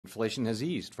Inflation has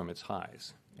eased from its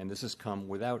highs, and this has come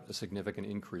without a significant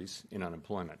increase in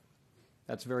unemployment.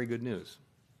 That's very good news.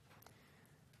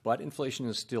 But inflation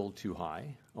is still too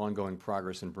high, ongoing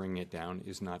progress in bringing it down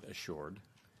is not assured,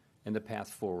 and the path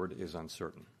forward is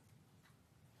uncertain.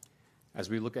 As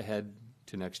we look ahead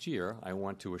to next year, I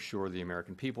want to assure the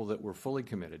American people that we're fully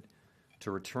committed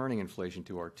to returning inflation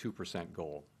to our 2%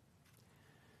 goal.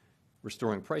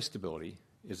 Restoring price stability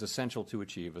is essential to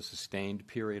achieve a sustained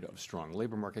period of strong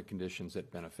labor market conditions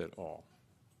that benefit all.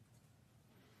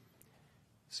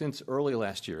 Since early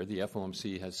last year, the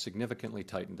FOMC has significantly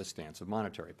tightened the stance of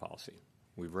monetary policy.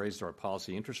 We've raised our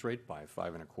policy interest rate by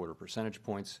 5.25 percentage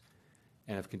points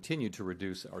and have continued to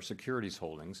reduce our securities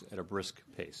holdings at a brisk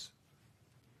pace.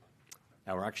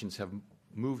 Our actions have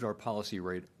moved our policy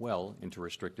rate well into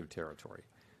restrictive territory,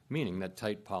 meaning that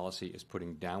tight policy is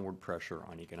putting downward pressure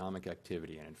on economic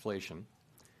activity and inflation,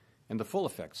 and the full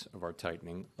effects of our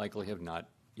tightening likely have not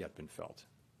yet been felt.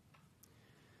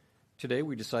 Today,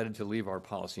 we decided to leave our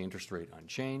policy interest rate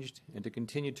unchanged and to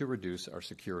continue to reduce our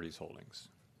securities holdings.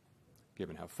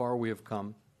 Given how far we have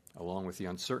come, along with the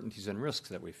uncertainties and risks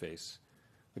that we face,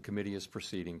 the committee is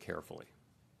proceeding carefully.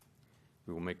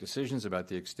 We will make decisions about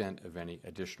the extent of any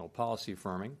additional policy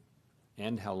firming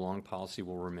and how long policy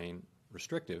will remain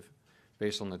restrictive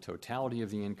based on the totality of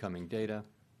the incoming data,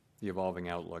 the evolving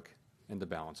outlook, and the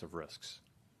balance of risks.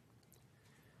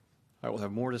 I will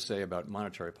have more to say about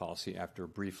monetary policy after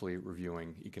briefly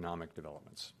reviewing economic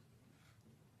developments.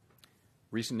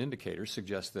 Recent indicators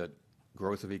suggest that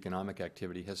growth of economic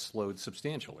activity has slowed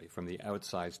substantially from the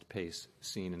outsized pace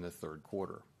seen in the third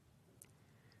quarter.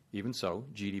 Even so,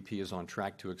 GDP is on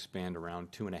track to expand around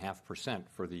 2.5%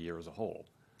 for the year as a whole,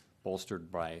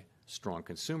 bolstered by strong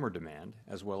consumer demand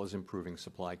as well as improving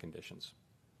supply conditions.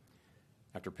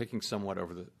 After picking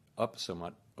up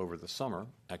somewhat over the summer,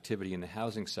 activity in the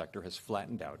housing sector has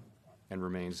flattened out and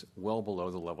remains well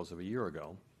below the levels of a year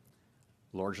ago,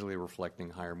 largely reflecting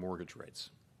higher mortgage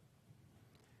rates.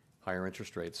 Higher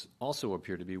interest rates also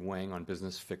appear to be weighing on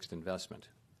business fixed investment.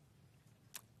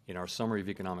 In our summary of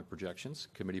economic projections,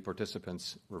 committee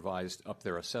participants revised up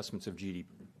their assessments of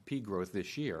GDP growth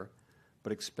this year,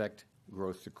 but expect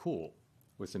growth to cool,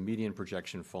 with the median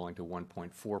projection falling to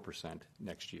 1.4%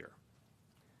 next year.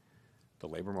 The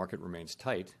labor market remains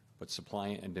tight, but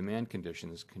supply and demand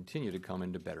conditions continue to come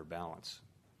into better balance.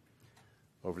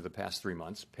 Over the past 3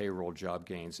 months, payroll job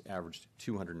gains averaged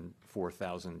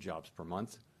 204,000 jobs per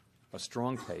month, a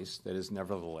strong pace that is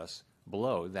nevertheless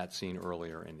below that seen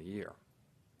earlier in the year.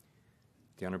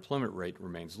 The unemployment rate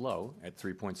remains low at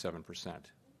 3.7%.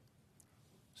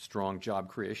 Strong job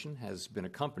creation has been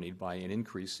accompanied by an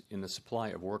increase in the supply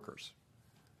of workers.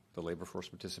 The labor force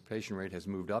participation rate has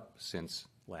moved up since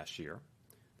last year,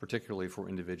 particularly for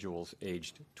individuals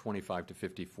aged 25 to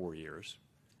 54 years,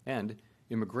 and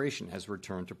immigration has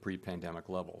returned to pre-pandemic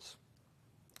levels.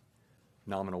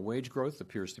 Nominal wage growth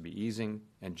appears to be easing,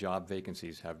 and job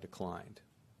vacancies have declined.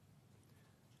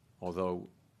 Although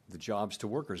the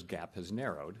jobs-to-workers gap has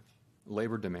narrowed,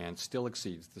 labor demand still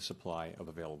exceeds the supply of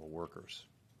available workers.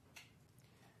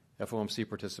 FOMC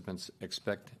participants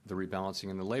expect the rebalancing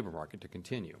in the labor market to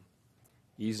continue,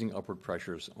 easing upward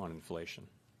pressures on inflation.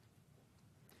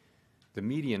 The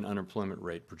median unemployment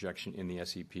rate projection in the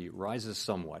SEP rises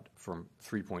somewhat from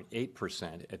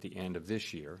 3.8% at the end of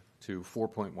this year to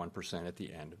 4.1% at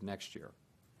the end of next year.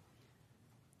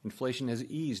 Inflation has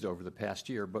eased over the past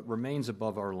year, but remains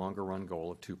above our longer-run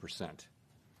goal of 2%.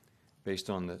 Based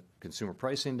on the Consumer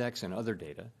Price Index and other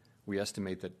data, we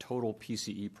estimate that total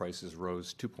PCE prices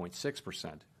rose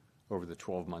 2.6% over the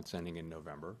 12 months ending in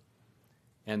November,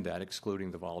 and that,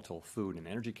 excluding the volatile food and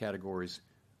energy categories,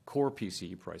 core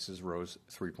PCE prices rose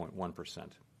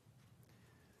 3.1%.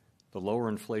 The lower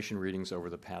inflation readings over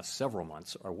the past several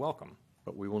months are welcome,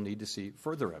 but we will need to see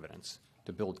further evidence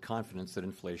to build confidence that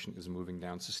inflation is moving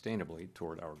down sustainably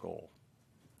toward our goal.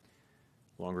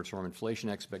 Longer-term inflation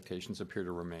expectations appear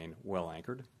to remain well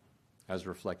anchored, as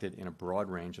reflected in a broad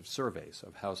range of surveys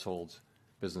of households,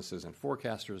 businesses, and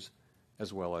forecasters,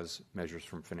 as well as measures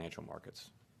from financial markets.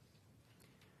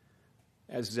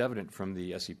 As is evident from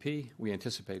the SEP, we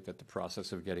anticipate that the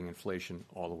process of getting inflation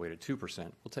all the way to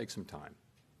 2% will take some time.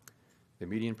 The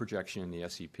median projection in the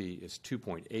SEP is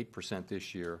 2.8%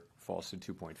 this year, falls to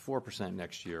 2.4%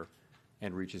 next year,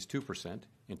 and reaches 2%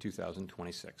 in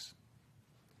 2026.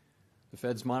 The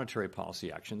Fed's monetary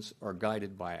policy actions are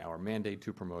guided by our mandate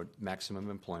to promote maximum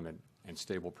employment and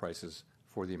stable prices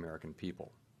for the American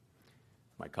people.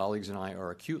 My colleagues and I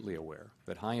are acutely aware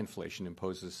that high inflation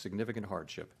imposes significant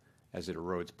hardship as it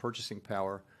erodes purchasing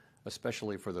power,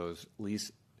 especially for those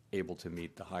least able to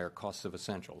meet the higher costs of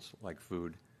essentials like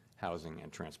food, housing,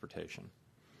 and transportation.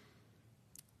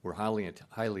 We're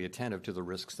highly attentive to the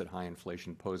risks that high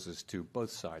inflation poses to both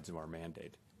sides of our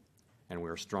mandate, and we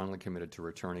are strongly committed to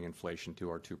returning inflation to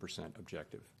our 2%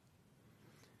 objective.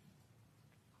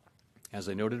 As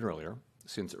I noted earlier,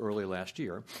 since early last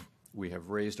year, we have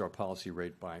raised our policy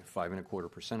rate by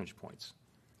 5.25 percentage points,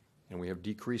 and we have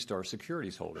decreased our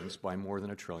securities holdings by more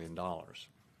than $1 trillion.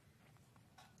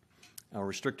 Our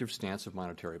restrictive stance of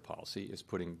monetary policy is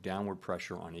putting downward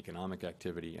pressure on economic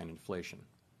activity and inflation.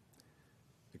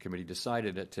 The committee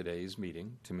decided at today's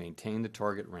meeting to maintain the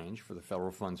target range for the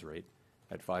federal funds rate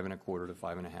at 5.25 to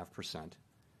 5.5%,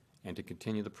 and to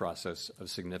continue the process of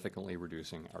significantly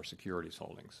reducing our securities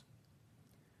holdings.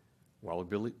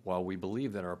 While we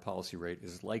believe that our policy rate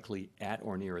is likely at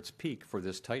or near its peak for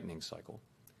this tightening cycle,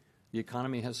 the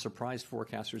economy has surprised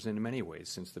forecasters in many ways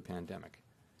since the pandemic,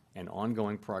 and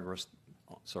ongoing progress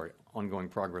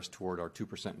toward our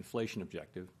 2% inflation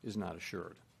objective is not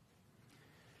assured.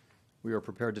 We are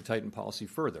prepared to tighten policy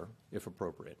further if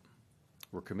appropriate.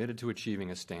 We're committed to achieving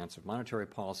a stance of monetary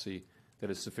policy that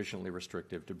is sufficiently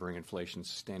restrictive to bring inflation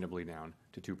sustainably down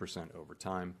to 2% over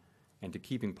time, and to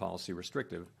keeping policy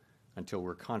restrictive until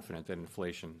we're confident that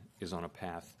inflation is on a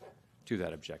path to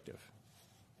that objective.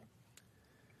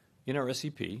 In our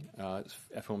SEP,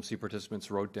 FOMC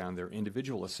participants wrote down their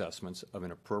individual assessments of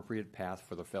an appropriate path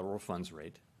for the federal funds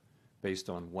rate based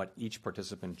on what each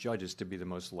participant judges to be the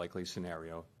most likely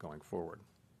scenario going forward.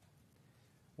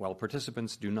 While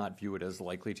participants do not view it as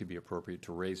likely to be appropriate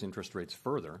to raise interest rates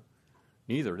further,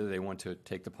 neither do they want to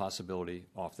take the possibility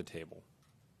off the table.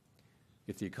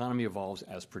 If the economy evolves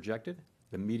as projected,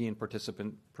 the median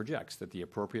participant projects that the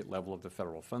appropriate level of the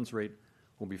federal funds rate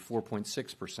will be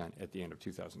 4.6% at the end of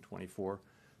 2024,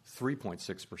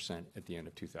 3.6% at the end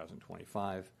of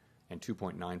 2025, and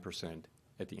 2.9%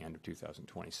 at the end of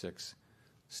 2026,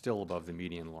 still above the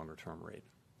median longer-term rate.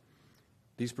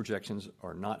 These projections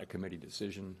are not a committee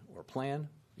decision or plan.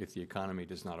 If the economy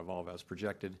does not evolve as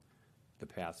projected, the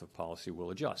path of policy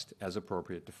will adjust as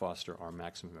appropriate to foster our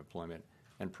maximum employment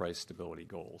and price stability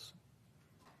goals.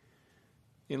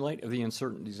 In light of the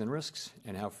uncertainties and risks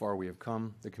and how far we have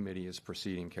come, the committee is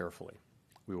proceeding carefully.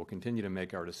 We will continue to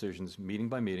make our decisions meeting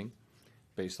by meeting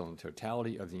based on the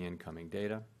totality of the incoming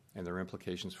data and their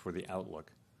implications for the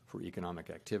outlook for economic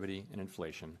activity and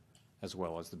inflation, as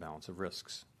well as the balance of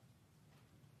risks.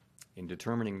 In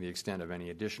determining the extent of any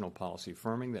additional policy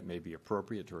firming that may be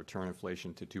appropriate to return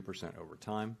inflation to 2% over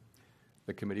time,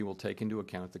 the committee will take into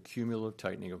account the cumulative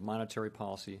tightening of monetary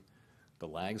policy, the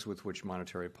lags with which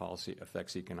monetary policy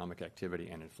affects economic activity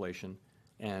and inflation,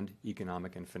 and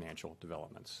economic and financial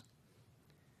developments.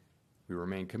 We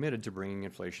remain committed to bringing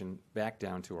inflation back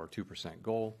down to our 2%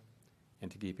 goal and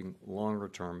to keeping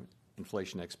longer-term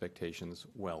inflation expectations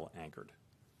well anchored.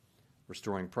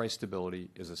 Restoring price stability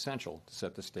is essential to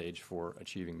set the stage for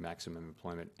achieving maximum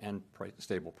employment and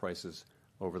stable prices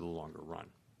over the longer run.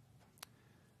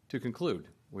 To conclude,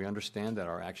 we understand that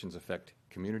our actions affect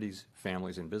communities,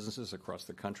 families, and businesses across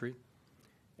the country.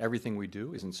 Everything we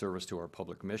do is in service to our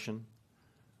public mission.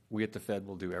 We at the Fed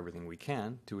will do everything we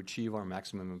can to achieve our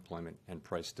maximum employment and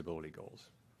price stability goals.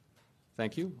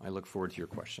 Thank you. I look forward to your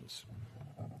questions.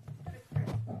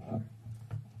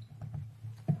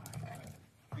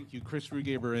 Thank you. Chris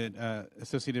Rugaber at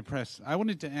Associated Press. I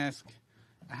wanted to ask,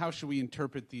 how should we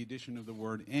interpret the addition of the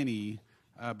word any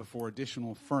before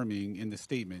additional firming in the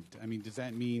statement? I mean, does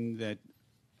that mean that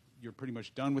you're pretty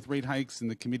much done with rate hikes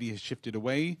and the committee has shifted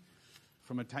away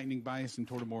from a tightening bias and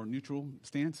toward a more neutral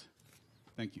stance?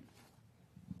 Thank you.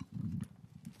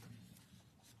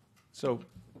 So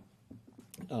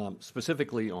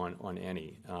specifically on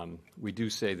any, we do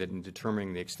say that in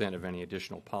determining the extent of any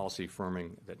additional policy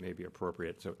firming that may be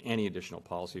appropriate, so any additional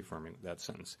policy firming, that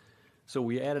sentence. So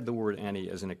we added the word any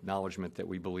as an acknowledgement that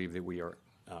we believe that we are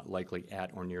likely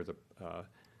at or near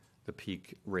the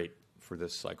peak rate for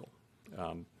this cycle.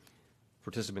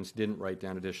 Participants didn't write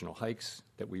down additional hikes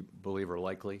that we believe are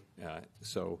likely,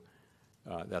 so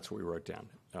that's what we wrote down.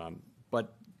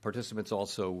 But participants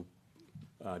also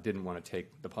didn't want to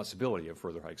take the possibility of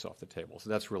further hikes off the table. So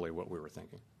that's really what we were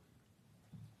thinking.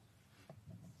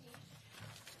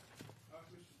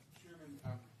 Mr. Chairman,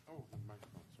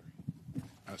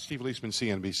 Steve Leisman,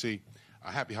 CNBC.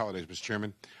 Happy holidays, Mr.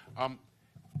 Chairman.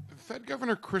 Fed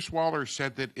Governor Chris Waller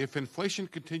said that if inflation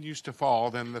continues to fall,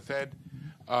 then the Fed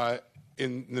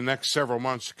in the next several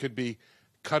months could be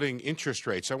cutting interest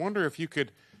rates. I wonder if you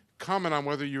could comment on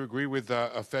whether you agree with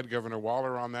Fed Governor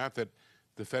Waller on that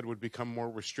the Fed would become more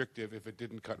restrictive if it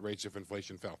didn't cut rates if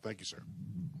inflation fell. Thank you, sir.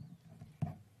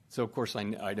 So, of course,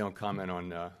 I don't comment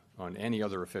on any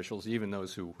other officials, even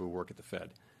those who work at the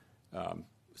Fed.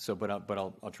 but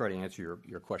I'll try to answer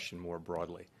your question more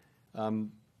broadly.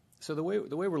 So the way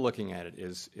we're looking at it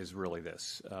is really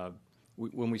this.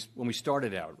 When we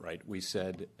started out, right, we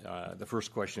said the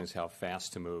first question is how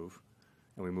fast to move,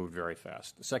 and we moved very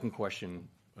fast. The second question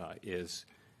is,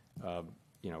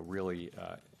 really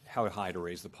how high to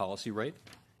raise the policy rate,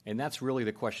 and that's really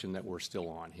the question that we're still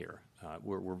on here.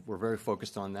 We're very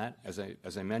focused on that. As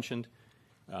I mentioned,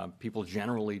 people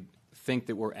generally think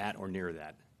that we're at or near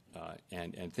that,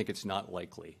 and think it's not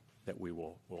likely that we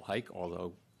will hike,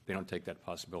 although they don't take that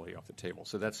possibility off the table.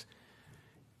 So that's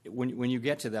when you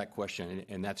get to that question,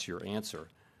 and that's your answer.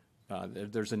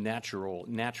 There's a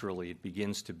naturally it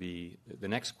begins to be the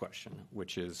next question,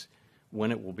 which is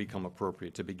when it will become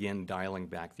appropriate to begin dialing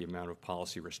back the amount of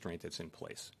policy restraint that's in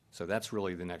place. So that's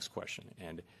really the next question,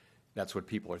 and that's what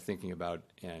people are thinking about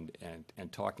and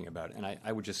talking about. And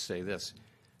I would just say this: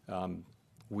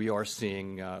 we are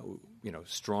seeing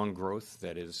strong growth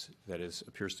that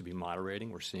appears to be moderating.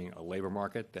 We're seeing a labor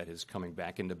market that is coming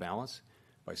back into balance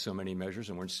by so many measures,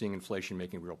 and we're seeing inflation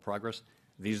making real progress.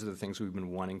 These are the things we've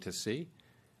been wanting to see.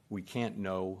 We can't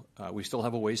know. We still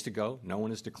have a ways to go. No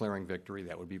one is declaring victory.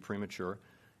 That would be premature,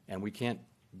 and we can't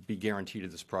be guaranteed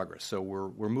of this progress. So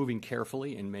we're moving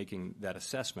carefully in making that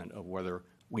assessment of whether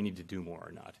we need to do more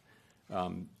or not.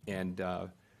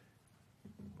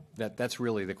 That's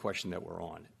really the question that we're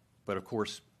on. But of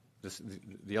course,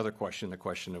 the other question, the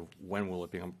question of when will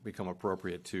it become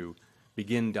appropriate to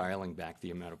begin dialing back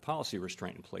the amount of policy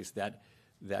restraint in place, that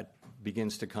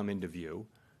begins to come into view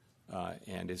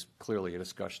and is clearly a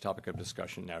topic of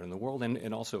discussion out in the world,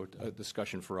 and also a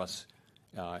discussion for us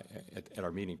at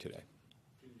our meeting today.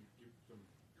 Can you give some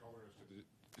color as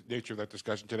to the nature of that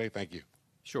discussion today? Thank you.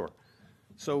 Sure.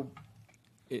 So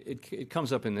it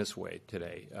comes up in this way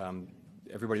today.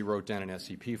 Everybody wrote down an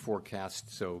SEP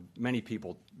forecast, so many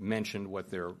people mentioned what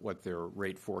their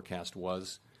rate forecast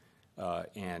was,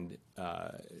 and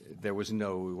there was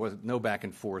no back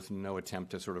and forth, no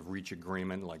attempt to sort of reach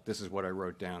agreement, like this is what I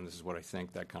wrote down, this is what I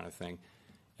think, that kind of thing,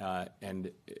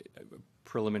 and a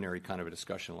preliminary kind of a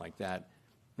discussion like that.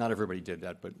 Not everybody did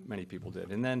that, but many people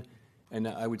did, and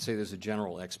I would say there's a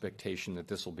general expectation that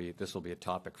this will be a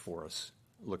topic for us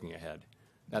looking ahead.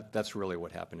 That's really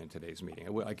what happened in today's meeting.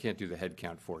 I can't do the head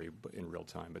count for you in real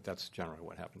time, but that's generally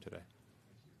what happened today.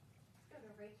 Let's go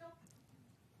to Rachel.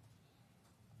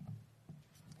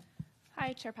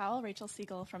 Hi, Chair Powell. Rachel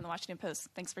Siegel from the Washington Post.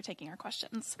 Thanks for taking our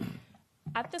questions.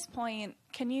 At this point,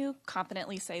 can you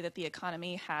confidently say that the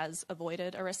economy has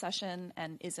avoided a recession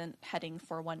and isn't heading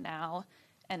for one now?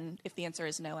 And if the answer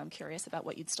is no, I'm curious about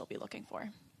what you'd still be looking for.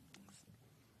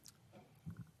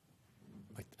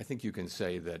 I think you can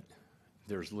say that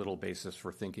there's little basis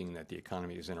for thinking that the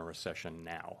economy is in a recession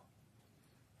now.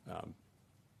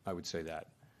 I would say that.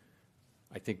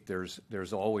 I think there's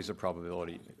always a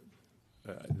probability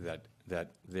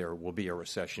that there will be a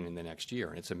recession in the next year,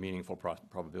 and it's a meaningful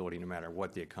probability no matter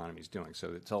what the economy is doing.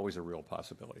 So it's always a real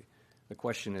possibility. The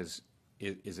question is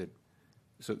it?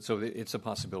 So it's a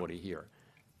possibility here.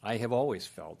 I have always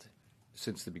felt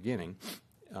since the beginning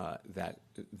that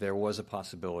there was a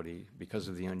possibility, because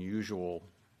of the unusual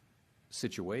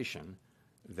situation,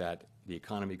 that the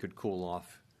economy could cool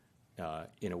off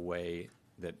in a way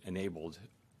that enabled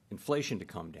inflation to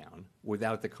come down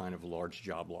without the kind of large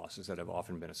job losses that have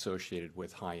often been associated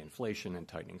with high inflation and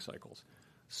tightening cycles.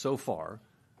 So far,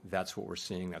 that's what we're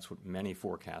seeing. That's what many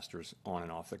forecasters on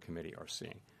and off the committee are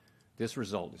seeing. This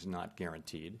result is not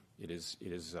guaranteed. It is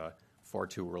far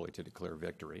too early to declare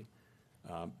victory,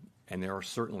 and there are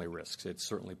certainly risks. It's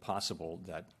certainly possible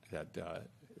that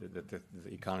the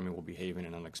economy will behave in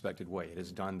an unexpected way. It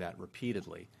has done that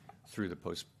repeatedly in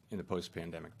the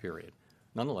post-pandemic period.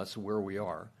 Nonetheless, where we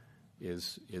are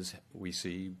is we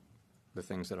see the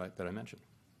things that I mentioned.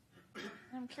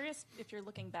 I'm curious if you're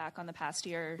looking back on the past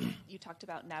year, you talked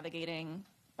about navigating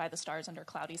by the stars under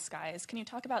cloudy skies. Can you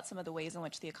talk about some of the ways in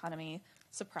which the economy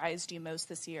surprised you most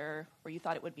this year, where you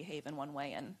thought it would behave in one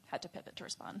way and had to pivot to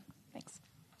respond? Thanks.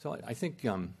 So I think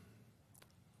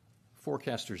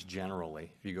forecasters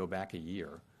generally, if you go back a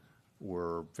year,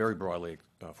 were very broadly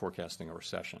forecasting a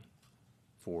recession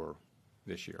for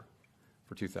this year,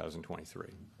 for 2023.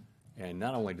 And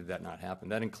not only did that not happen,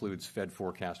 that includes Fed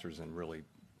forecasters and really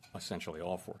essentially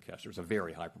all forecasters, a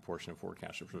very high proportion of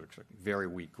forecasters were expecting very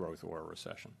weak growth or a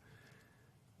recession.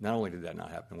 Not only did that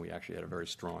not happen, we actually had a very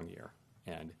strong year.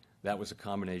 And that was a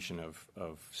combination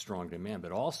of strong demand,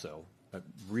 but also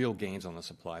real gains on the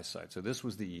supply side. So this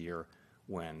was the year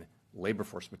when labor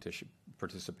force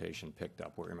participation picked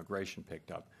up, where immigration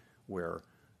picked up, where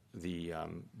the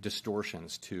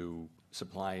distortions to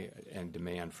supply and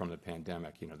demand from the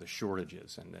pandemic, the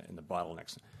shortages and the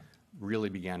bottlenecks, really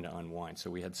began to unwind. So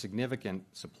we had significant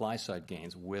supply side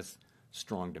gains with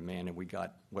strong demand, and we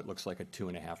got what looks like a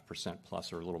 2.5%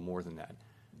 plus, or a little more than that,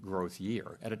 growth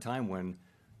year at a time when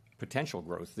potential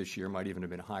growth this year might even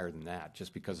have been higher than that,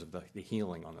 just because of the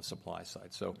healing on the supply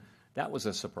side. So that was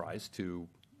a surprise to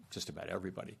just about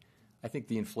everybody. I think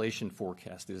the inflation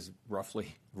forecast is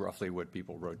roughly what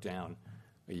people wrote down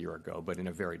a year ago, but in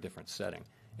a very different setting.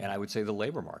 And I would say the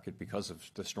labor market, because of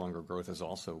the stronger growth, has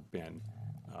also been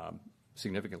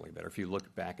significantly better. If you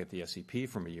look back at the SEP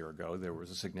from a year ago, there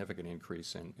was a significant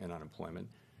increase in unemployment.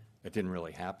 It didn't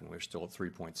really happen. We're still at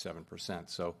 3.7%.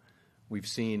 So we've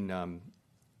seen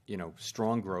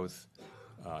strong growth,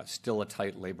 still a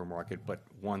tight labor market, but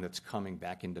one that's coming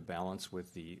back into balance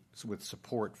with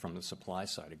support from the supply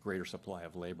side, a greater supply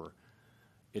of labor.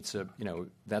 It's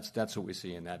that's what we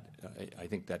see, and that I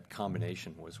think that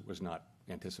combination was not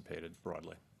anticipated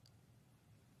broadly.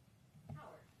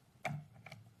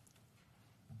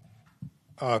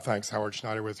 Thanks, Howard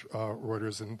Schneider with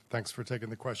Reuters, and thanks for taking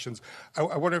the questions.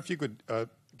 I wonder if you could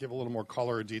give a little more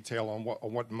color or detail on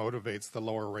what motivates the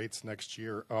lower rates next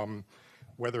year,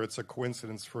 whether it's a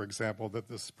coincidence, for example, that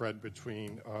the spread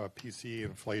between PCE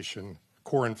inflation,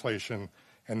 core inflation,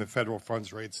 and the federal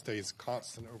funds rate stays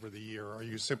constant over the year. Are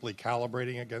you simply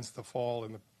calibrating against the fall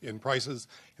in prices,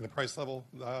 in the price level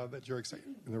that you're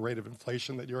expecting, in the rate of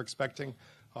inflation that you're expecting,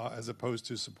 as opposed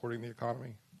to supporting the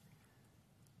economy?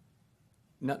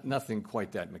 Nothing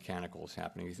quite that mechanical is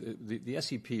happening. The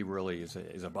SEP really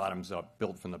is a bottoms up,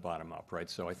 built from the bottom up, right?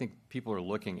 So I think people are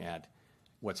looking at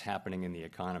what's happening in the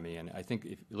economy, and I think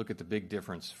if you look at the big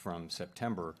difference from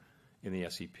September in the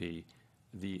SEP,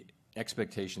 the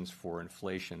expectations for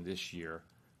inflation this year,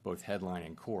 both headline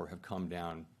and core, have come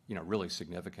down, really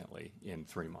significantly in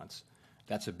 3 months.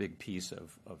 That's a big piece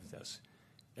of this.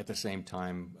 At the same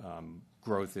time,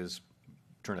 growth is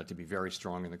turned out to be very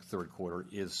strong in the third quarter,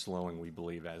 is slowing, we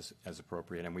believe, as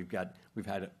appropriate. And we've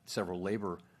had several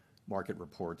labor market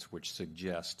reports which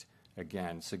suggest,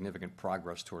 again, significant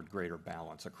progress toward greater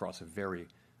balance across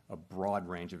a broad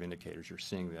range of indicators. You're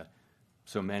seeing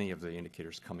so many of the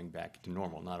indicators coming back to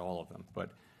normal, not all of them.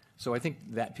 But so I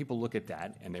think that people look at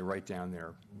that and they write down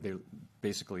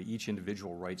basically each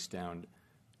individual writes down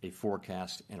a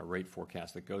forecast and a rate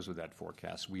forecast that goes with that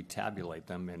forecast. We tabulate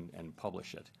them and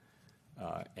publish it.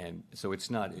 And so it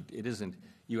isn't,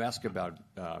 you ask about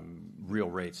real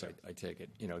rates, I take it.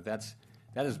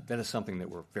 That is something that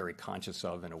we're very conscious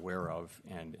of and aware of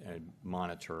and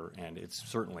monitor, and it's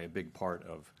certainly a big part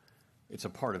of, it's a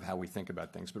part of how we think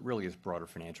about things, but really it's broader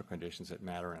financial conditions that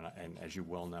matter, and as you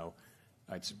well know,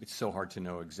 it's so hard to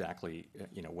know exactly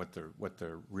what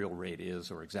the real rate is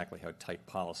or exactly how tight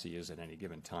policy is at any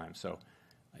given time. So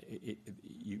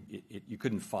you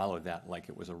couldn't follow that like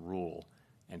it was a rule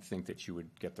and think that you would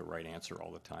get the right answer all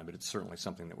the time. But it's certainly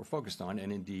something that we're focused on.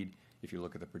 And indeed, if you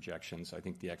look at the projections, I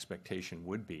think the expectation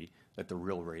would be that the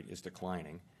real rate is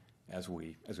declining as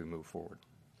we move forward.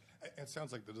 It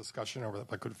sounds like the discussion over that,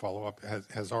 if I could follow up,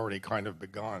 has already kind of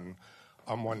begun.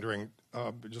 I'm wondering,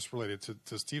 just related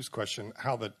to Steve's question,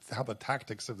 how the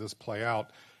tactics of this play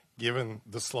out, given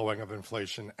the slowing of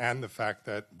inflation and the fact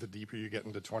that the deeper you get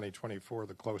into 2024,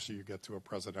 the closer you get to a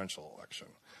presidential election.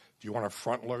 Do you want to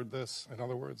front load this, in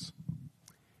other words?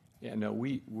 Yeah, no,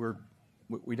 we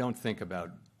don't think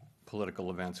about political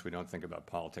events. We don't think about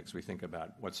politics. We think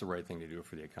about what's the right thing to do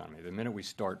for the economy. The minute we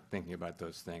start thinking about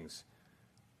those things,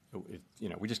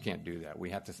 we just can't do that. We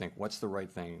have to think, what's the right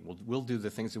thing? We'll do the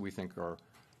things that we think are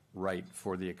right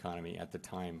for the economy at the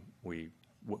time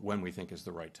when we think is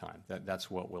the right time. That's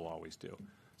what we'll always do.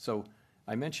 So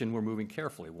I mentioned we're moving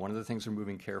carefully. One of the things we're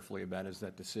moving carefully about is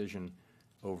that decision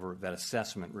over that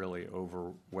assessment, really,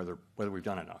 over whether we've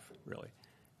done enough, really.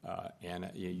 And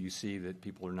you see that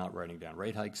people are not writing down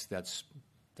rate hikes. That's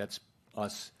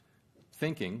us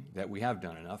thinking that we have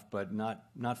done enough, but not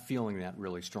feeling that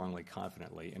really strongly,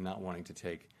 confidently, and not wanting to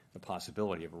take the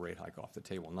possibility of a rate hike off the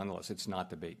table. Nonetheless, it's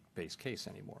not the base case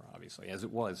anymore, obviously, as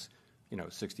it was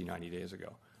 60, 90 days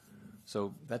ago.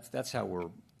 So that's how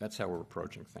we're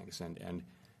approaching things. And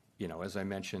as I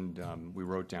mentioned, we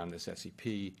wrote down this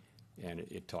SEP. And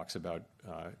it talks about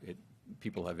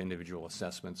people have individual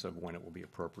assessments of when it will be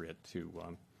appropriate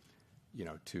to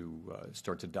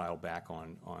start to dial back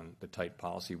on the tight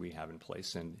policy we have in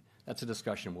place. And that's a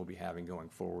discussion we'll be having going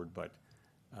forward. But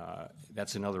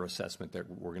that's another assessment that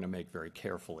we're going to make very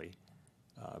carefully.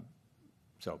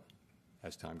 So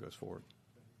as time goes forward.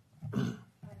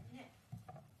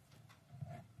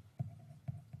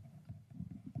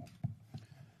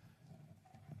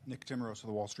 Nick Timmeros of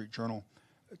the Wall Street Journal.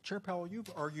 Chair Powell, you've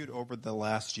argued over the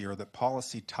last year that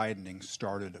policy tightening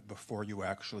started before you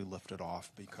actually lifted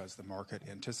off because the market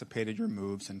anticipated your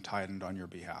moves and tightened on your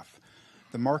behalf.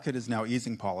 The market is now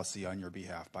easing policy on your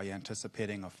behalf by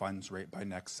anticipating a funds rate by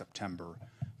next September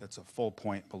that's a full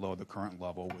point below the current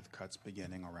level with cuts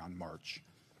beginning around March.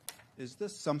 Is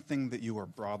this something that you are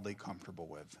broadly comfortable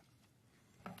with?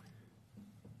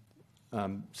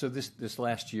 So this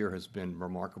last year has been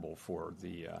remarkable for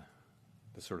the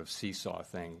sort of seesaw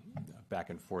thing back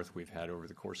and forth we've had over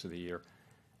the course of the year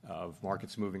of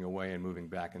markets moving away and moving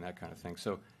back and that kind of thing.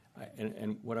 So,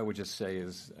 and what I would just say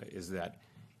is that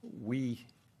we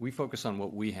focus on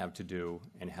what we have to do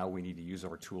and how we need to use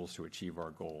our tools to achieve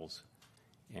our goals,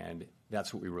 and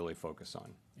that's what we really focus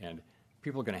on. And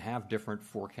people are going to have different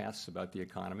forecasts about the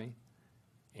economy,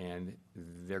 and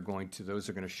those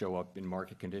are going to show up in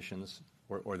market conditions,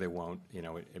 or they won't.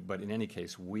 But in any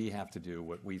case, we have to do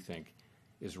what we think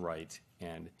is right.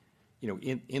 And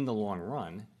in the long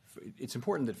run, it's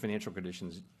important that financial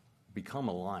conditions become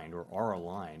aligned or are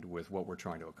aligned with what we're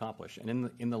trying to accomplish.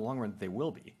 And in the long run, they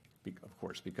will be, of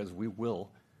course, because we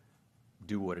will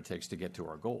do what it takes to get to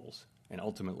our goals. And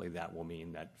ultimately, that will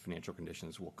mean that financial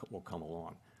conditions will come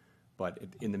along. But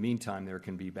in the meantime, there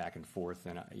can be back and forth,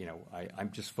 and I'm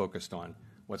just focused on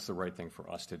what's the right thing for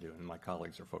us to do, and my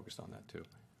colleagues are focused on that too.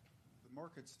 The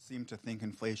markets seem to think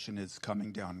inflation is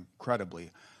coming down credibly.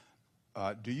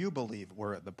 Do you believe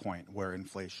we're at the point where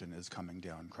inflation is coming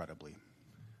down credibly?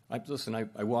 Listen,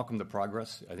 I welcome the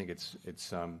progress. I think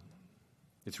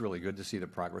it's really good to see the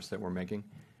progress that we're making.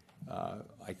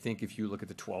 I think if you look at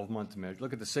the 12-month measure,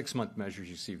 look at the 6-month measures,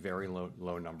 you see very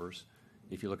low numbers.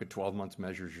 If you look at 12-month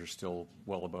measures, you're still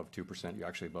well above 2%. You're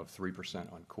actually above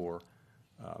 3% on core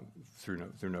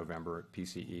through November at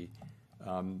PCE.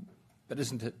 That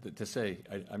isn't to say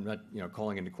I'm not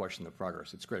calling into question the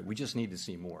progress. It's great. We just need to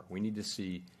see more. We need to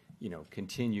see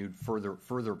continued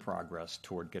further progress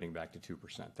toward getting back to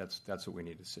 2%. That's what we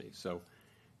need to see. So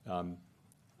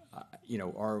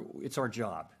it's our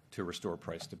job to restore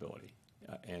price stability,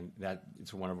 and that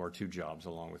it's one of our two jobs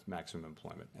along with maximum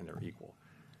employment, and they're equal.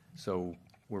 So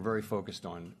we're very focused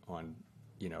on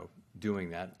doing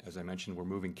that. As I mentioned, we're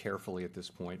moving carefully at this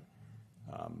point.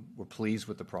 We're pleased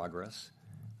with the progress,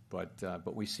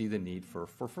 but we see the need for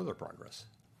further progress.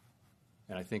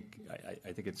 And I think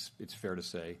it's fair to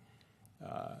say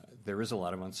there is a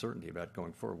lot of uncertainty about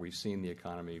going forward. We've seen the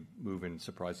economy move in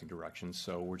surprising directions,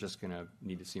 so we're just going to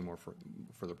need to see more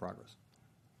further progress.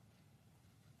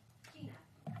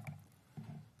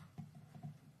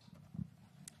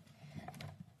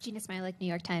 Gina Smilik, New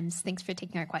York Times. Thanks for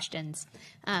taking our questions.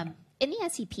 In the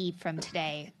SEP from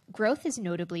today, growth is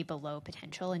notably below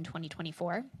potential in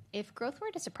 2024. If growth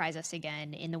were to surprise us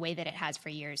again in the way that it has for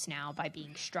years now by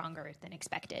being stronger than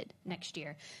expected next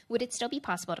year, would it still be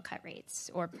possible to cut rates?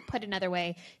 Or put another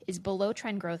way, is below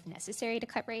trend growth necessary to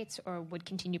cut rates, or would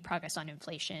continued progress on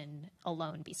inflation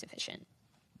alone be sufficient?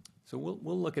 So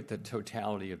we'll look at the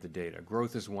totality of the data.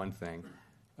 Growth is one thing.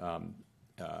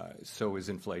 So is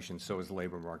inflation, so is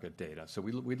labor market data. So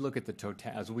we look at the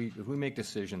total as we make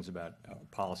decisions about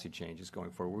policy changes going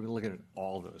forward. We're going to look at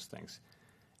all those things,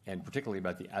 and particularly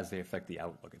about as they affect the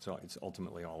outlook. It's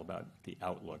ultimately all about the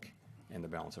outlook and the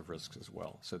balance of risks as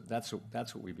well. So that's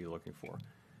what we'd be looking for.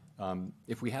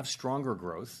 If we have stronger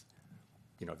growth,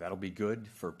 that'll be good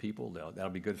for people.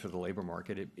 That'll be good for the labor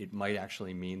market. It might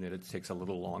actually mean that it takes a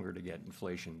little longer to get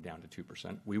inflation down to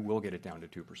 2%. We will get it down to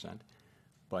 2%,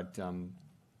 but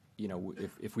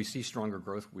if we see stronger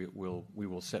growth, we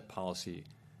will set policy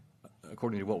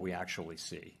according to what we actually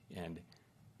see, and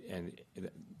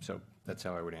so that's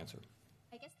how I would answer.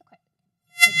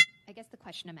 I guess the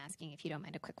question I'm asking, if you don't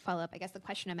mind a quick follow-up, I guess the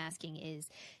question I'm asking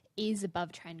is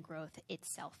above trend growth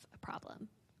itself a problem?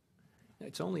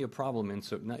 It's only a problem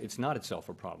it's not itself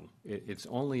a problem. It's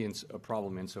only a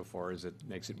problem insofar as it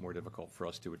makes it more difficult for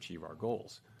us to achieve our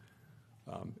goals.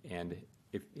 And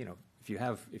if you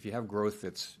have growth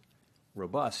that's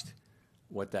robust,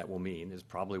 what that will mean is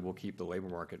probably will keep the labor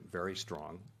market very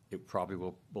strong. It probably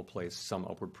will place some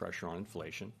upward pressure on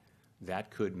inflation. That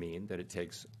could mean that it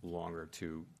takes longer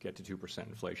to get to 2%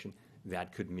 inflation.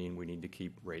 That could mean we need to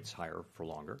keep rates higher for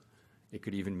longer. It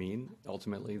could even mean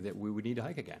ultimately that we would need to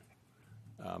hike again.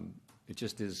 It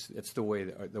just is. It's the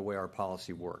way our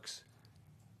policy works.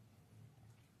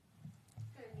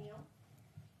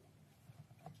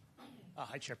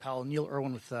 Hi, Chair Powell. Neil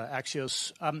Irwin with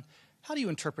Axios. How do you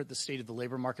interpret the state of the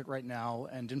labor market right now?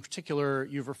 And in particular,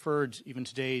 you've referred even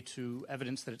today to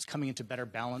evidence that it's coming into better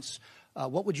balance.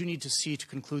 What would you need to see to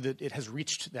conclude that it has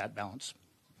reached that balance?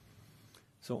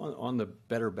 So on the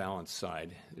better balance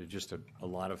side, there's just a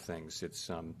lot of things.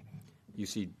 It's you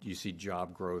see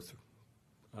job growth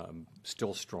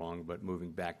still strong, but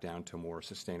moving back down to more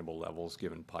sustainable levels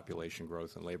given population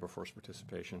growth and labor force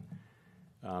participation.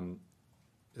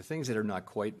 The things that are not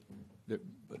quite, but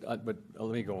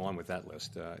let me go on with that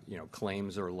list.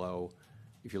 Claims are low.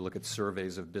 If you look at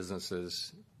surveys of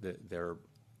businesses, they're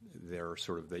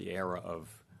sort of the era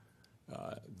of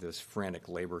this frantic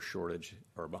labor shortage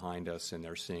are behind us, and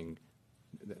they're seeing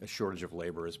a shortage of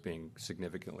labor as being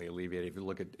significantly alleviated. If you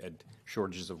look at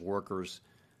shortages of workers,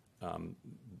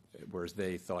 whereas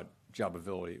they thought job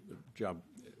availability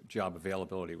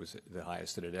was the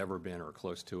highest it had ever been or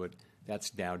close to it,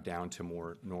 that's now down to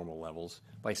more normal levels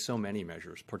by so many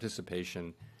measures: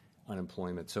 participation,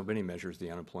 unemployment, so many measures,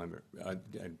 the unemployment,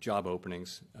 job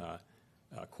openings,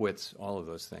 quits, all of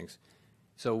those things.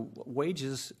 So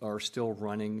wages are still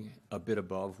running a bit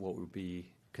above what would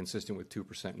be consistent with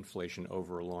 2% inflation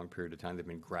over a long period of time. They've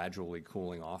been gradually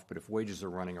cooling off, but if wages are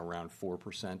running around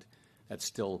 4%, that's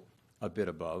still a bit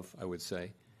above, I would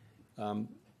say. And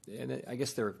I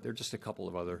guess there are just a couple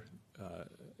of other.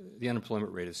 The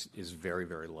unemployment rate is very,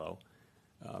 very low,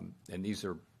 and these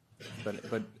are.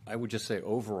 But I would just say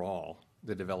overall,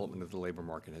 the development of the labor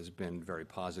market has been very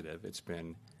positive. It's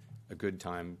been a good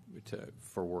time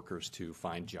for workers to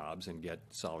find jobs and get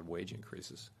solid wage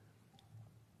increases.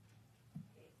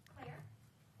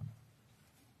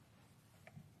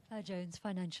 Claire Jones,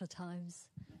 Financial Times.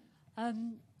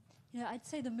 I'd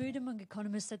say the mood among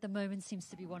economists at the moment seems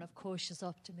to be one of cautious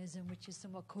optimism, which is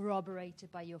somewhat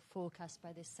corroborated by your forecast,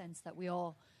 by this sense that we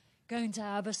are going to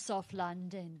have a soft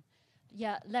landing.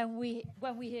 Yeah, when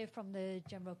we hear from the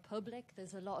general public,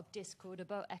 there's a lot of discord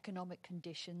about economic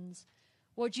conditions.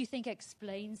 What do you think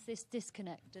explains this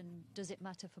disconnect, and does it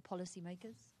matter for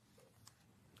policymakers?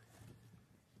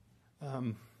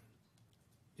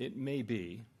 It may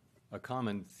be. A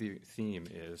common theme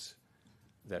is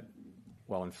that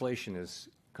while inflation is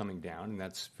coming down, and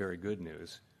that's very good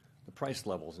news, the price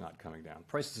level is not coming down.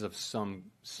 Prices of some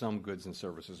goods and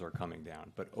services are coming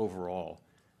down, but overall,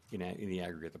 in the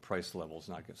aggregate, the price level is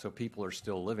not good. So people are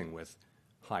still living with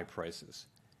high prices,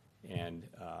 and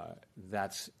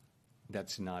that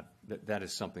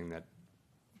is something that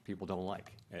people don't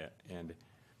like. And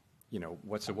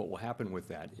what will happen with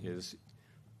that is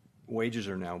wages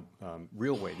are now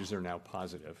real wages are now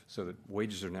positive, so that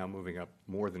wages are now moving up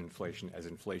more than inflation as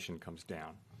inflation comes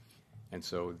down, and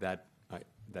so that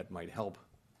might help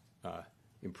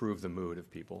improve the mood of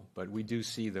people. But we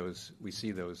see those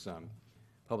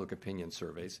public opinion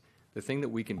surveys. The thing that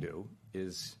we can do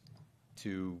is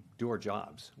to do our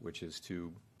jobs, which is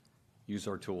to use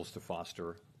our tools to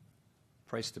foster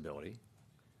price stability,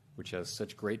 which has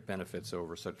such great benefits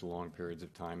over such long periods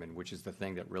of time, and which is the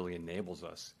thing that really enables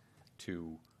us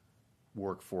to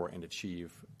work for and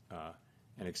achieve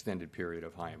an extended period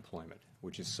of high employment,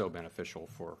 which is so beneficial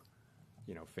for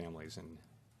families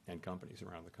and companies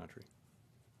around the country.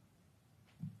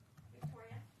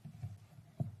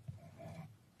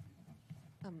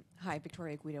 Hi,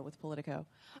 Victoria Guido with Politico.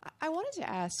 I wanted to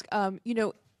ask, on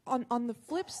the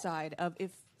flip side of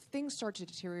if things start to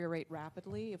deteriorate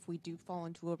rapidly, if we do fall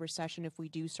into a recession, if we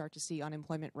do start to see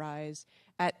unemployment rise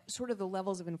at sort of the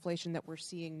levels of inflation that we're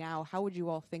seeing now, how would you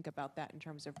all think about that in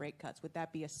terms of rate cuts? Would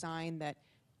that be a sign that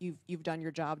you've done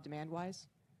your job demand-wise?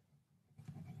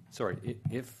 Sorry,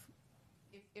 if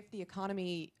the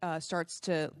economy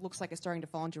looks like it's starting to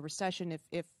fall into recession,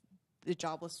 if the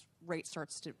jobless rate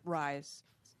starts to rise?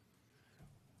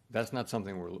 That's not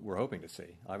something we're hoping to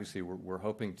see. Obviously, we're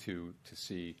hoping to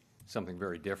see something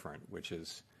very different, which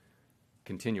is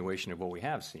continuation of what we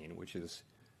have seen, which is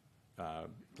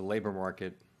the labor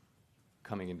market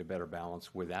coming into better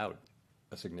balance without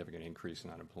a significant increase in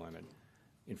unemployment,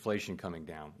 inflation coming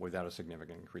down without a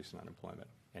significant increase in unemployment,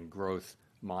 and growth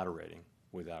moderating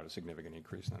without a significant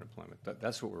increase in unemployment.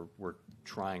 That's what we're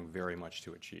trying very much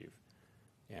to achieve,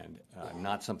 and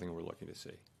not something we're looking to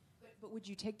see. But would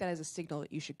you take that as a signal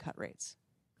that you should cut rates?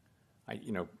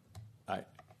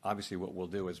 Obviously, what we'll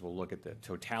do is we'll look at the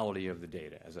totality of the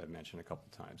data, as I've mentioned a couple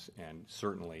of times, and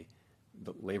certainly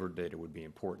the labor data would be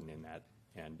important in that.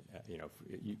 And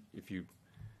if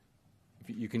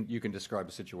you can describe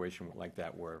a situation like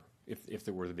that where if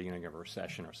there were the beginning of a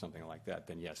recession or something like that,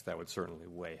 then yes, that would certainly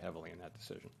weigh heavily in that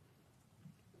decision.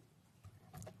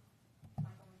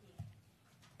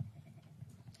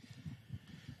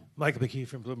 Michael McKee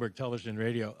from Bloomberg Television and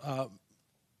Radio.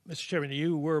 Mr. Chairman,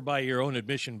 you were, by your own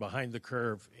admission, behind the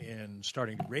curve in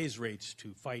starting to raise rates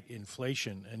to fight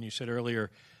inflation. And you said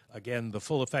earlier, again, the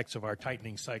full effects of our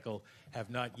tightening cycle have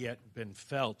not yet been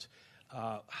felt.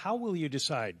 How will you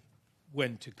decide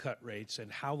when to cut rates,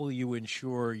 and how will you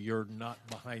ensure you're not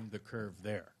behind the curve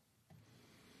there?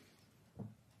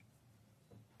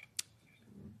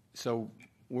 So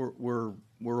we're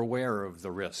aware of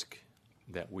the risk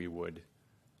that we would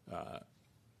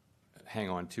hang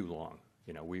on too long.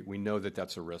 We know that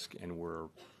that's a risk, and we're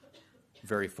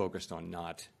very focused on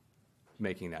not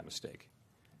making that mistake.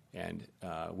 And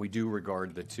we do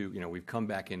regard the two, we've come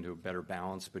back into a better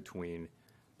balance between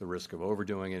the risk of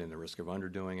overdoing it and the risk of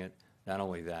underdoing it. Not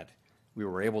only that, we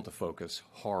were able to focus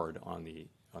hard on the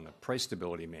price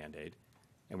stability mandate,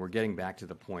 and we're getting back to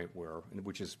the point where,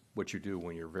 which is what you do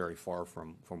when you're very far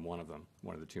from one of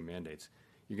the two mandates.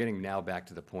 You're getting now back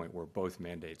to the point where both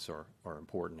mandates are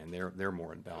important, and they're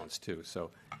more in balance too.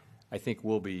 So I think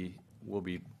we'll be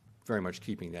very much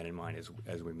keeping that in mind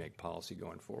as we make policy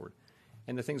going forward.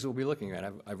 And the things we'll be looking at,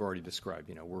 I've already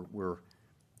described. We're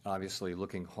obviously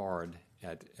looking hard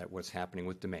at what's happening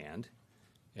with demand.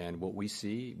 And what we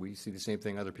see the same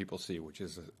thing other people see, which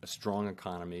is a strong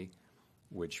economy,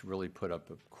 which really put up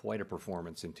quite a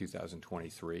performance in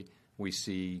 2023. We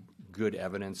see good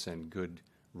evidence and good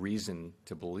reason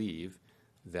to believe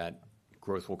that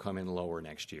growth will come in lower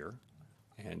next year.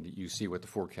 And you see what the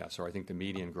forecasts are. I think the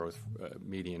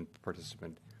median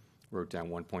participant wrote down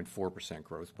 1.4%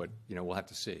 growth, but we'll have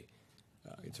to see.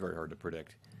 It's very hard to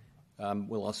predict.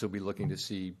 We'll also be looking to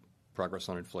see progress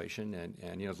on inflation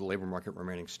and the labor market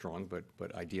remaining strong,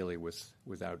 but ideally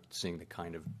without seeing the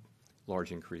kind of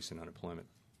large increase in unemployment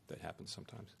that happens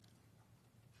sometimes.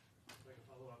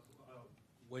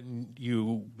 When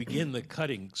you begin the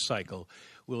cutting cycle,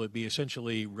 will it be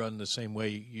essentially run the same way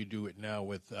you do it now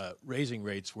with raising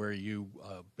rates, where you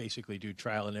basically do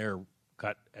trial and error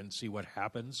cut and see what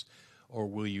happens, or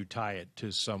will you tie it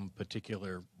to some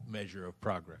particular measure of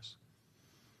progress?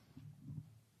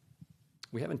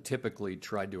 We haven't typically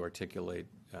tried to articulate,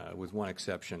 with one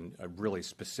exception, really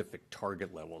specific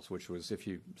target levels, which was,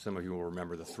 some of you will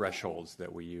remember the thresholds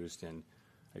that we used in,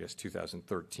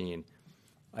 2013.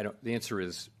 The answer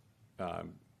is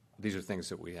these are things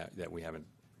that we haven't,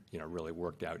 really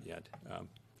worked out yet.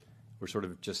 We're sort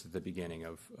of just at the beginning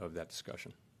of that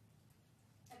discussion.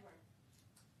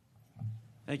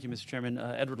 Thank you, Mr. Chairman.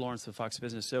 Edward Lawrence of Fox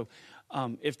Business. So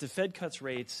if the Fed cuts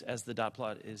rates, as the dot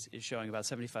plot is showing, about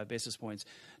 75 basis points,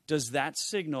 does that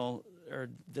signal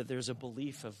that there's a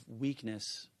belief of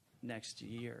weakness next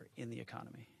year in the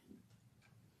economy?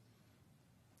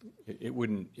 It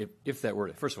wouldn't, if that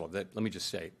were, first of all, let me just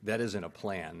say, that isn't a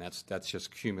plan. That's just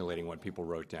accumulating what people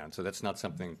wrote down. So that's not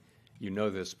something,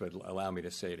 this, but allow me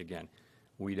to say it again.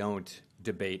 We don't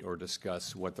debate or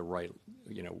discuss what the right,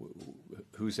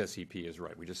 whose SEP is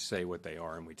right. We just say what they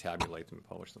are, and we tabulate them and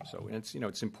publish them. So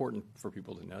it's important for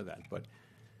people to know that. But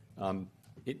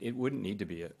it wouldn't need to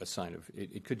be a sign of,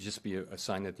 it could just be a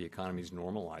sign that the economy is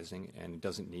normalizing and it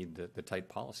doesn't need the tight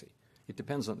policy. It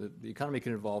depends on, the economy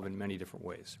can evolve in many different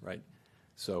ways, right?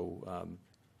 So,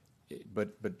 but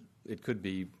it could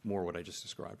be more what I just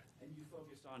described. And you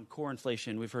focused on core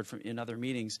inflation. We've heard from in other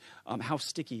meetings. How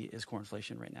sticky is core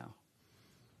inflation right now?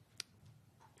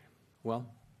 Well,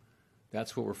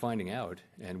 that's what we're finding out,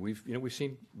 and we've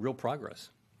seen real progress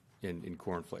in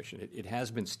core inflation. It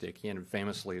has been sticky, and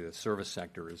famously, the service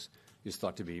sector is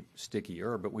thought to be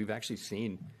stickier. But we've actually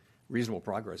seen reasonable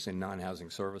progress in non-housing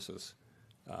services,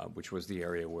 which was the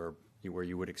area where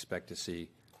you would expect to see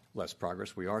less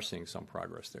progress. We are seeing some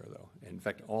progress there, though. In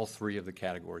fact, all three of the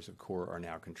categories of core are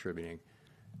now contributing.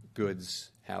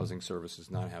 Goods, housing services,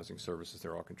 non-housing services,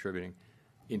 they're all contributing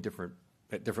at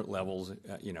different levels,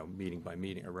 meeting by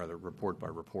meeting, or rather report by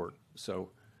report.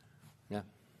 So, yeah.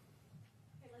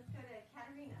 Okay, let's go to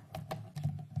Katerina.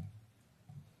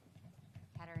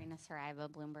 Katerina Saraiva,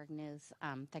 Bloomberg News.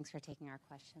 Thanks for taking our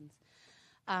questions.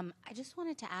 I just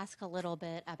wanted to ask a little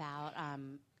bit about,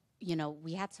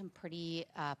 we had some pretty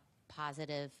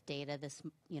positive data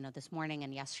this morning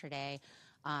and yesterday.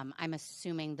 I'm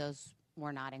assuming those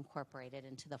were not incorporated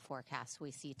into the forecasts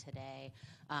we see today.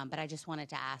 But I just wanted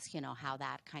to ask, how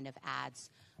that kind of adds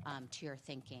to your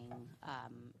thinking,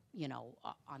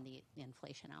 on the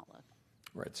inflation outlook.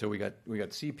 Right. So we got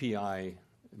CPI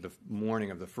the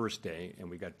morning of the first day, and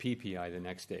we got PPI the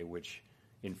next day, which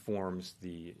informs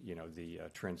the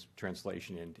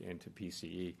translation into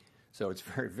PCE. So it's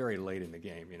very, very late in the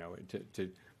game,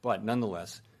 but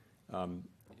nonetheless,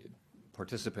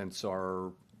 participants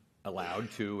are allowed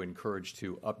to, encouraged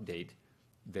to update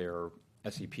their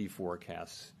SEP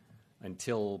forecasts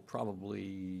until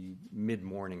probably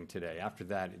mid-morning today. After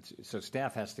that, so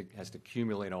staff has to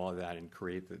accumulate all of that and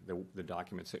create the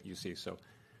documents that you see. So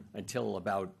until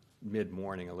about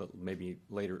mid-morning, maybe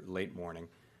late morning,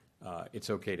 it's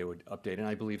okay to update. And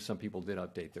I believe some people did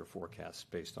update their forecasts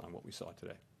based on what we saw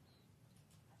today.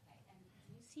 Okay, and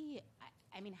do you see,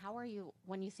 I mean, how are you,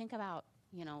 when you think about,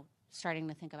 starting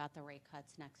to think about the rate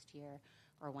cuts next year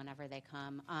or whenever they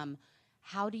come,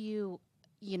 how do you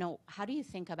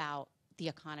think about the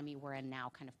economy we're in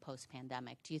now, kind of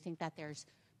post-pandemic? Do you think that there's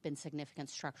been significant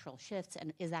structural shifts,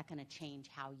 and is that going to change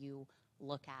how you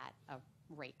look at a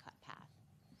rate cut path?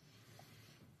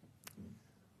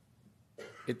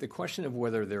 The question of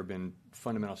whether there have been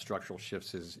fundamental structural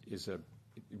shifts is a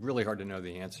really hard to know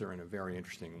the answer, and a very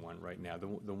interesting one right now.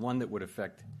 The one that would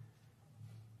affect,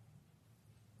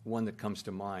 one that comes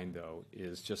to mind, though,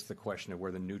 is just the question of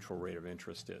where the neutral rate of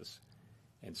interest is.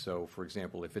 And so, for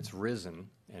example, if it's risen,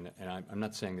 and I'm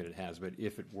not saying that it has, but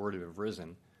if it were to have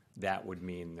risen, that would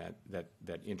mean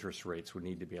that interest rates would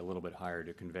need to be a little bit higher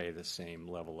to convey the same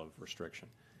level of restriction.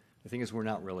 The thing is, we're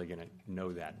not really going to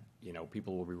know that.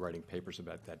 People will be writing papers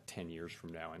about that 10 years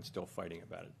from now and still fighting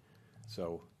about it.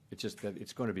 So it's just that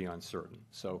it's going to be uncertain.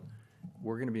 So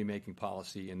we're going to be making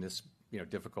policy in this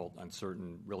difficult,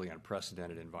 uncertain, really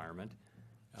unprecedented environment.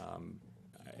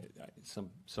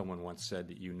 Someone once said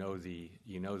that you know the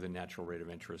natural rate of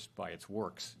interest by its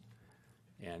works,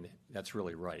 and that's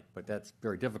really right. But that's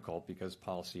very difficult because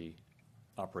policy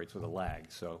operates with a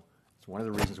lag. So it's one of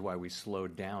the reasons why we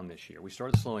slowed down this year. We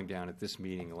started slowing down at this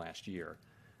meeting last year,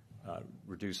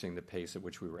 reducing the pace at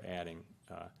which we were adding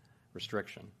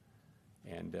restriction.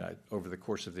 And over the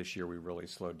course of this year, we really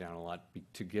slowed down a lot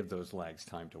to give those lags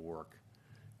time to work.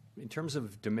 In terms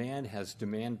of demand, has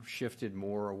demand shifted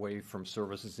more away from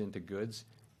services into goods?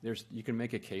 You can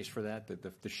make a case for that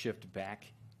the shift back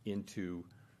into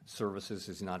services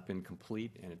has not been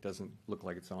complete, and it doesn't look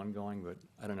like it's ongoing, but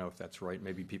I don't know if that's right.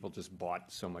 Maybe people just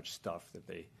bought so much stuff that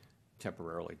they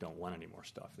temporarily don't want any more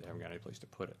stuff. They haven't got any place to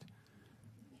put it.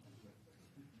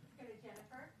 Go to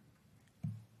Jennifer.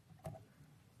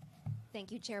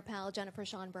 Thank you, Chair Powell. Jennifer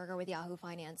Schonberger with Yahoo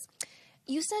Finance.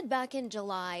 You said back in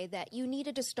July that you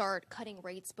needed to start cutting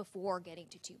rates before getting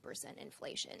to 2%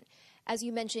 inflation. As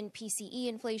you mentioned, PCE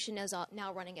inflation is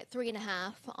now running at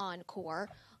 3.5% on core.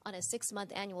 On a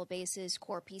 6-month annual basis,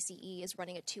 core PCE is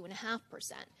running at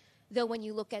 2.5%. Though when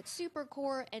you look at super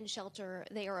core and shelter,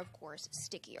 they are, of course,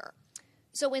 stickier.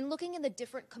 So in looking at the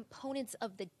different components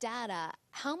of the data,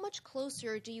 how much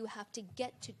closer do you have to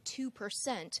get to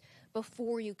 2%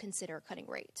 before you consider cutting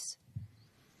rates?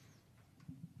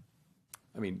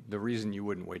 I mean, the reason you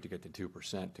wouldn't wait to get to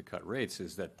 2% to cut rates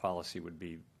is that policy would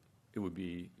be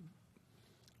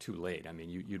too late. I mean,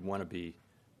 you'd want to be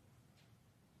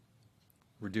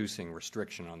reducing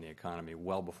restriction on the economy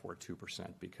well before 2%,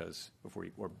 because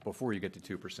before you get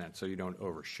to 2%, so you don't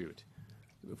overshoot.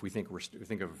 If we think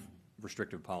of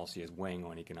restrictive policy as weighing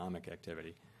on economic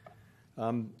activity,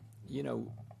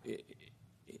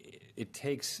 it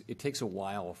takes a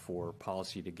while for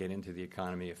policy to get into the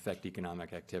economy, affect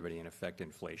economic activity, and affect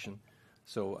inflation.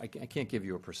 So I can't give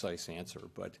you a precise answer,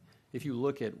 but if you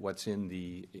look at what's in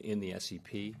the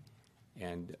SEP,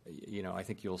 and I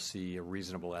think you'll see a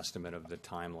reasonable estimate of the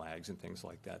time lags and things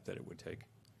like that it would take.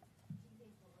 Do you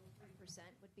think below 3%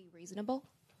 would be reasonable?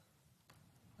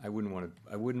 I wouldn't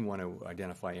want to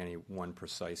identify any one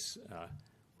precise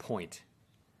point,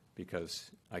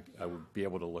 because I would be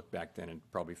able to look back then and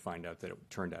probably find out that it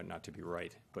turned out not to be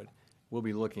right. But we'll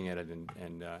be looking at it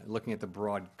and looking at the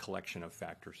broad collection of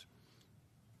factors.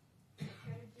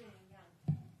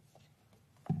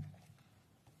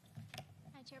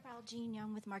 Chair Powell, Jean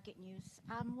Young with Market News.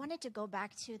 Wanted to go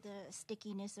back to the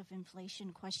stickiness of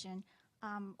inflation question.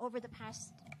 Over the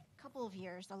past couple of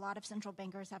years, a lot of central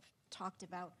bankers have talked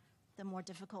about the more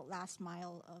difficult last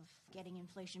mile of getting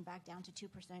inflation back down to 2%.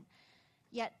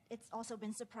 Yet it's also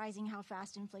been surprising how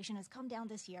fast inflation has come down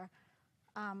this year.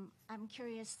 I'm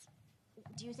curious,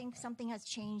 do you think something has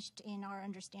changed in our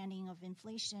understanding of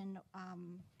inflation?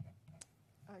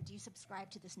 Or do you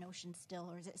subscribe to this notion still,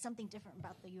 or is it something different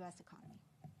about the U.S. economy?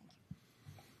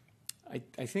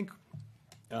 I think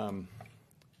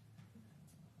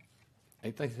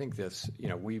this.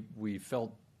 We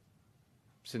felt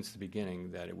since the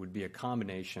beginning that it would be a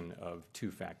combination of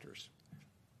two factors.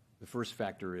 The first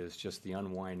factor is just the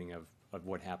unwinding of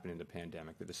what happened in the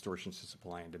pandemic, the distortions to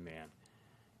supply and demand,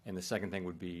 and the second thing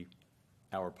would be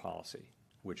our policy,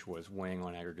 which was weighing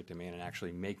on aggregate demand and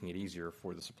actually making it easier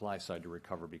for the supply side to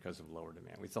recover because of lower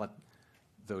demand. We thought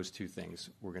those two things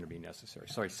were going to be necessary.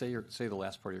 Sorry, say the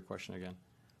last part of your question again.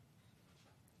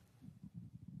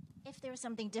 If there was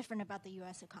something different about the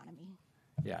U.S. economy.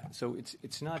 Yeah, so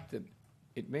it's not that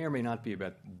it may or may not be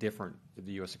about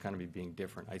the U.S. economy being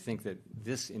different. I think that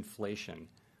this inflation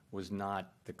was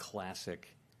not the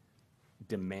classic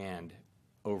demand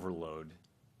overload,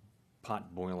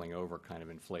 pot boiling over kind of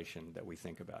inflation that we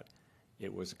think about.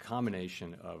 It was a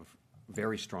combination of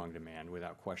very strong demand,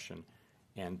 without question,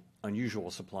 and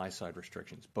unusual supply side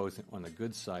restrictions, both on the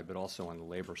goods side but also on the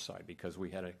labor side, because we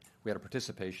had a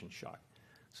participation shock.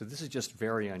 So this is just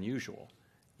very unusual.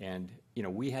 And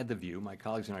we had the view, my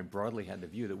colleagues and I broadly had the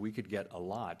view, that we could get a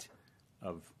lot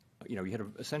of, you had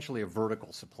essentially a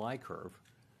vertical supply curve,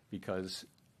 because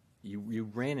you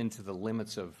ran into the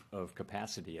limits of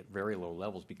capacity at very low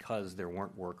levels because there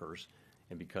weren't workers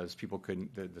and because people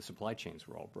couldn't, the supply chains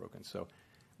were all broken. So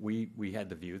we had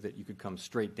the view that you could come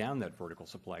straight down that vertical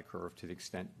supply curve to the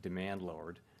extent demand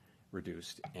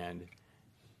reduced. And,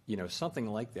 something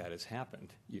like that has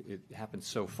happened. It happened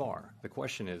so far. The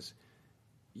question is,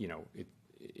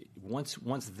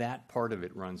 once that part of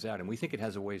it runs out, and we think it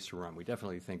has a ways to run, we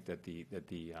definitely think that the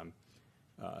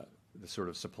sort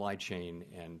of supply chain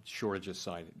and shortages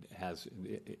side has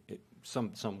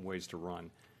some ways to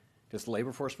run. Does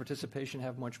labor force participation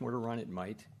have much more to run? It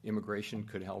might. Immigration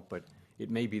could help, but it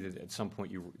may be that at some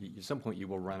point you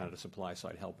will run out of supply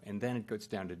side help, and then it gets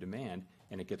down to demand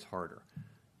and it gets harder.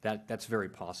 That's very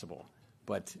possible.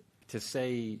 But to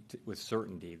say with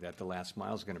certainty that the last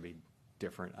mile is going to be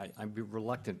different, I'd be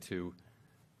reluctant to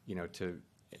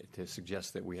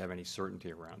suggest that we have any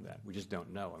certainty around that. We just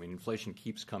don't know. I mean, inflation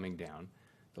keeps coming down,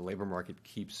 the labor market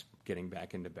keeps getting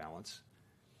back into balance,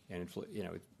 and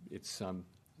it's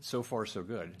so far so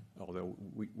good. Although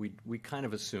we kind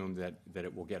of assume that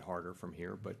it will get harder from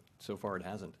here, but so far it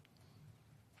hasn't.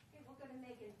 Okay, we'll go to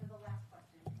Megan for the last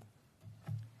question.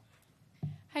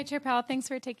 Hi, Chair Powell. Thanks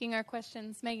for taking our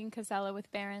questions. Megan Casella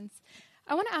with Barron's.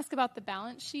 I want to ask about the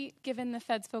balance sheet, given the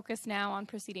Fed's focus now on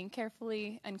proceeding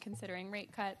carefully and considering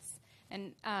rate cuts.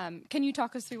 And can you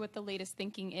talk us through what the latest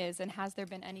thinking is, and has there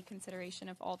been any consideration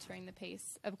of altering the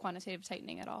pace of quantitative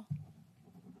tightening at all?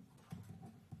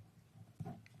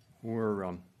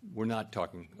 We're not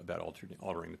talking about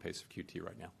altering the pace of QT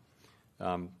right now,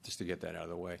 just to get that out of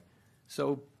the way.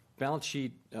 So balance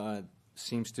sheet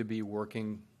seems to be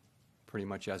working pretty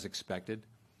much as expected.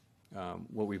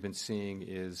 What we've been seeing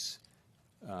is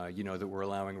that we're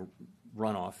allowing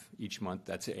runoff each month.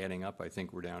 That's adding up. I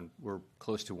think we're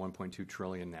close to $1.2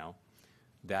 trillion now.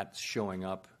 That's showing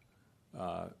up.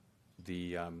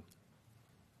 The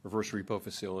reverse repo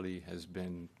facility has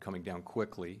been coming down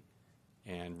quickly,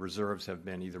 and reserves have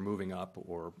been either moving up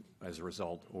or, as a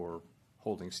result, or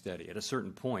holding steady. At a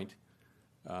certain point,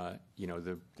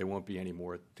 there won't be any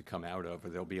more to come out of, or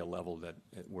there'll be a level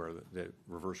where the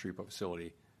reverse repo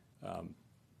facility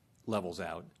levels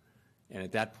out. And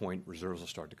at that point, reserves will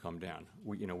start to come down.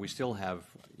 We still have,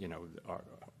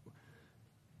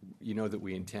 that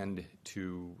we intend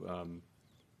to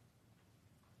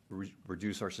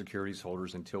reduce our securities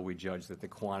holders until we judge that the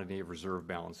quantity of reserve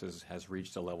balances has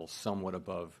reached a level somewhat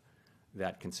above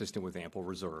that consistent with ample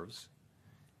reserves.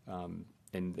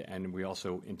 And we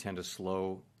also intend to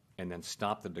slow and then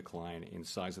stop the decline in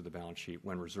size of the balance sheet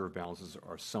when reserve balances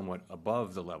are somewhat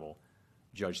above the level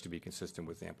judged to be consistent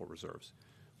with ample reserves.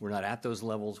 We're not at those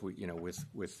levels.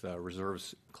 With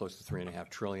reserves close to $3.5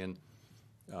 trillion.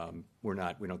 We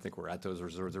don't think we're at those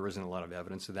reserves. There isn't a lot of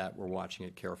evidence of that. We're watching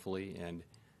it carefully, and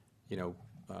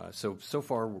so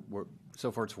far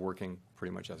it's working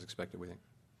pretty much as expected, we think.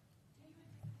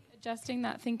 Adjusting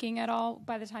that thinking at all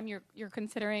by the time you're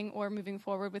considering or moving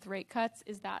forward with rate cuts?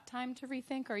 Is that time to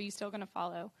rethink, or are you still going to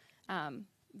follow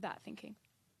that thinking?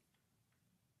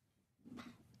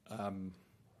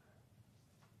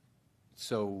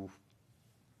 So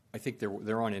I think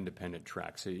they're on independent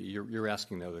tracks. So you're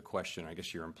asking, though, the question, I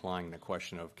guess you're implying the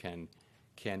question of can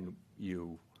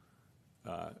you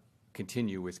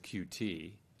continue with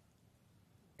QT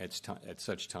at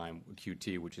such time,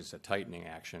 QT, which is a tightening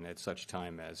action, at such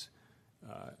time as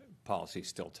policy is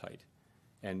still tight?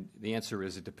 And the answer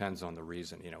is it depends on the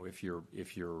reason. If you're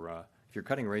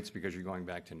cutting rates because you're going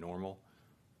back to normal,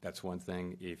 that's one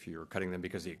thing. If you're cutting them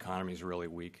because the economy is really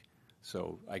weak,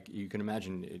 so you can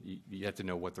imagine you have to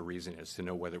know what the reason is to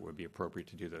know whether it would be appropriate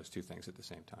to do those two things at the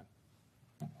same time.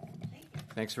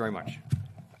 Thanks very much.